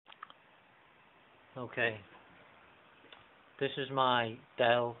Okay, this is my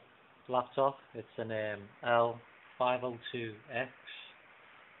Dell laptop. It's an L502X,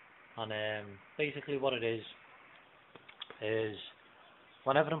 and basically what it is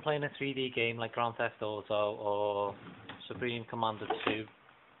whenever I'm playing a 3D game like Grand Theft Auto or Supreme Commander 2,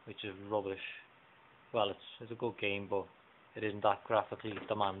 which is rubbish. Well, it's a good game, but it isn't that graphically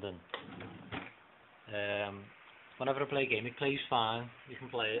demanding. Whenever I play a game, it plays fine. You can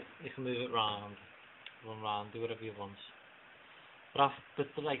play it, you can move it around, run around, do whatever you want. But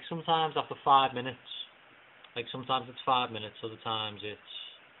like sometimes after 5 minutes, like sometimes it's 5 minutes, other times it's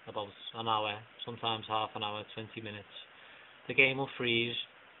about an hour, sometimes half an hour, 20 minutes. The game will freeze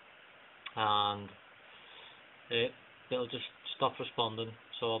and it'll just stop responding.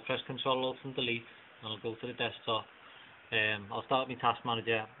 So I'll press Control Alt and Delete and I'll go to the desktop. I'll start my task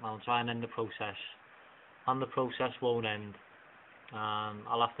manager and I'll try and end the process. And the process won't end.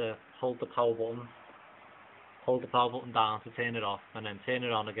 I'll have to hold the power button down to turn it off, and then turn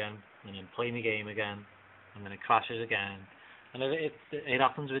it on again, and then play the game again, and then it crashes again. And it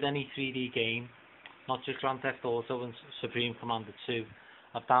happens with any 3D game, not just Grand Theft Auto and Supreme Commander 2.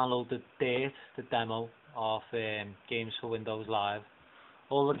 I've downloaded DELL, the demo of Games for Windows Live.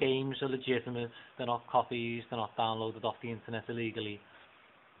 All the games are legitimate, they're not copies, they're not downloaded off the internet illegally.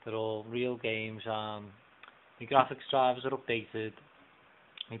 They're all real games. My graphics drivers are updated,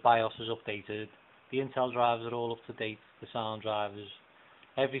 my BIOS is updated, the Intel drivers are all up to date, the sound drivers,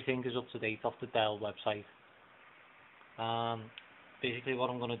 everything is up to date off the Dell website. Basically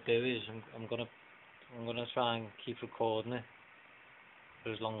what I'm going to do is I'm going to try and keep recording it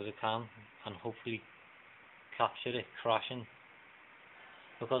for as long as I can and hopefully capture it crashing.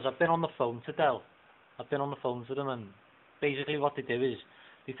 Because I've been on the phone to Dell, I've been on the phone to them, and basically what they do is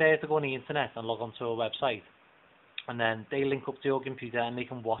they tell you to go on the internet and log onto a website, and then they link up to your computer and they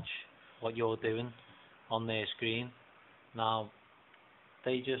can watch what you're doing on their screen. Now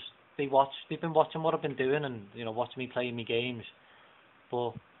they've been watching what I've been doing and watching me playing my games,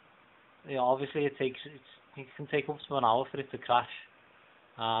 but obviously it can take up to an hour for it to crash.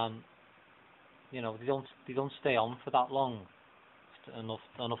 They don't stay on for that long,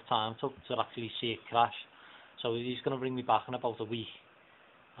 enough time to actually see it crash. So he's going to bring me back in about a week,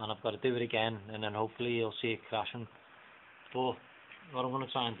 and I've got to do it again, and then hopefully he'll see it crashing. But what I'm going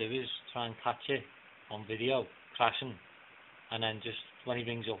to try and do is try and catch it on video crashing, and then just when he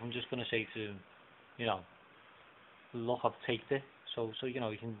rings up, I'm just going to say to him, look, I've taped it, so you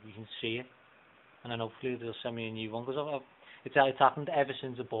can see it, and then hopefully they'll send me a new one, because it's happened ever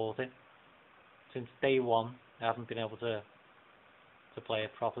since I bought it. Since day one, I haven't been able to play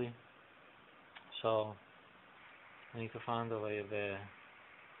it properly. So I need to find a way of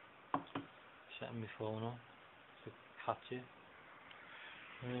setting my phone up to catch it.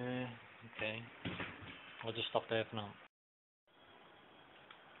 Okay, I'll just stop there for now.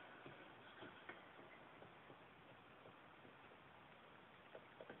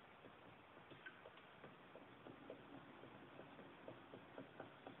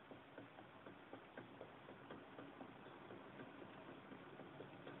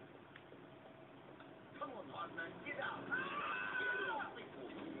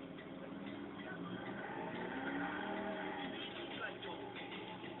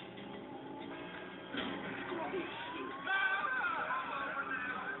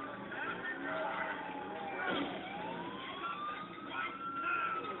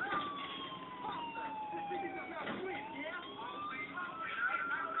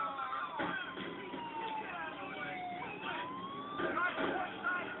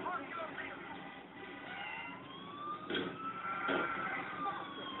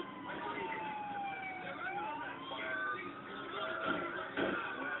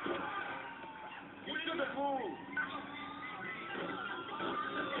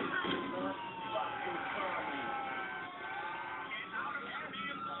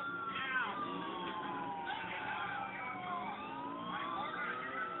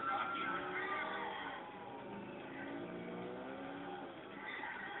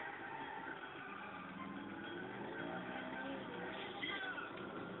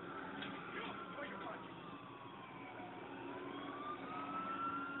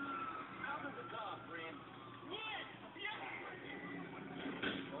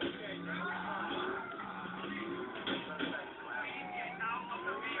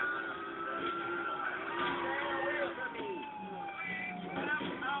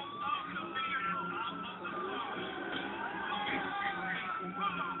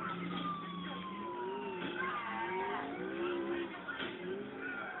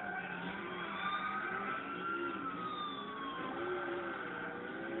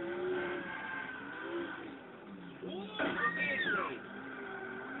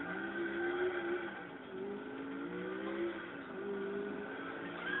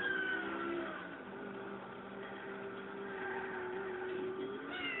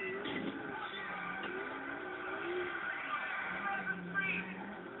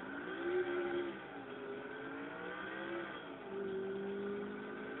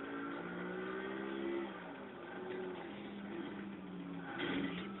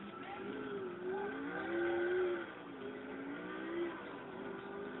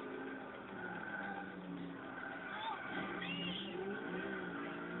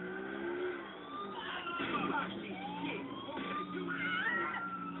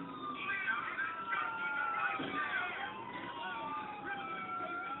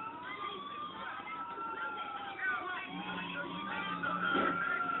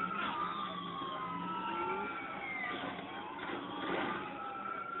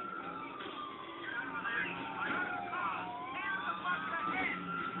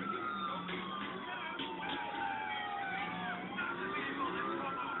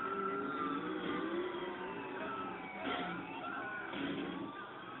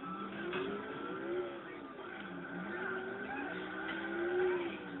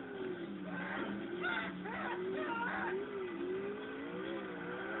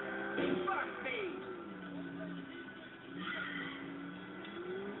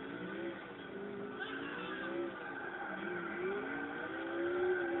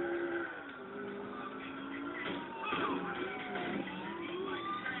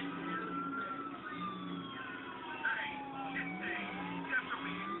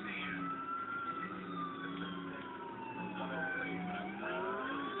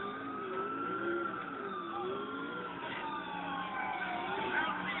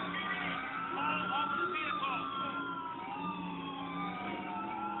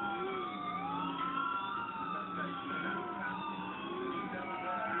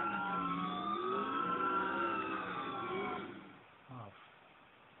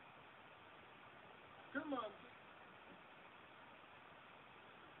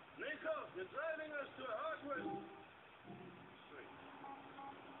 Back off! You're driving us to a hard win.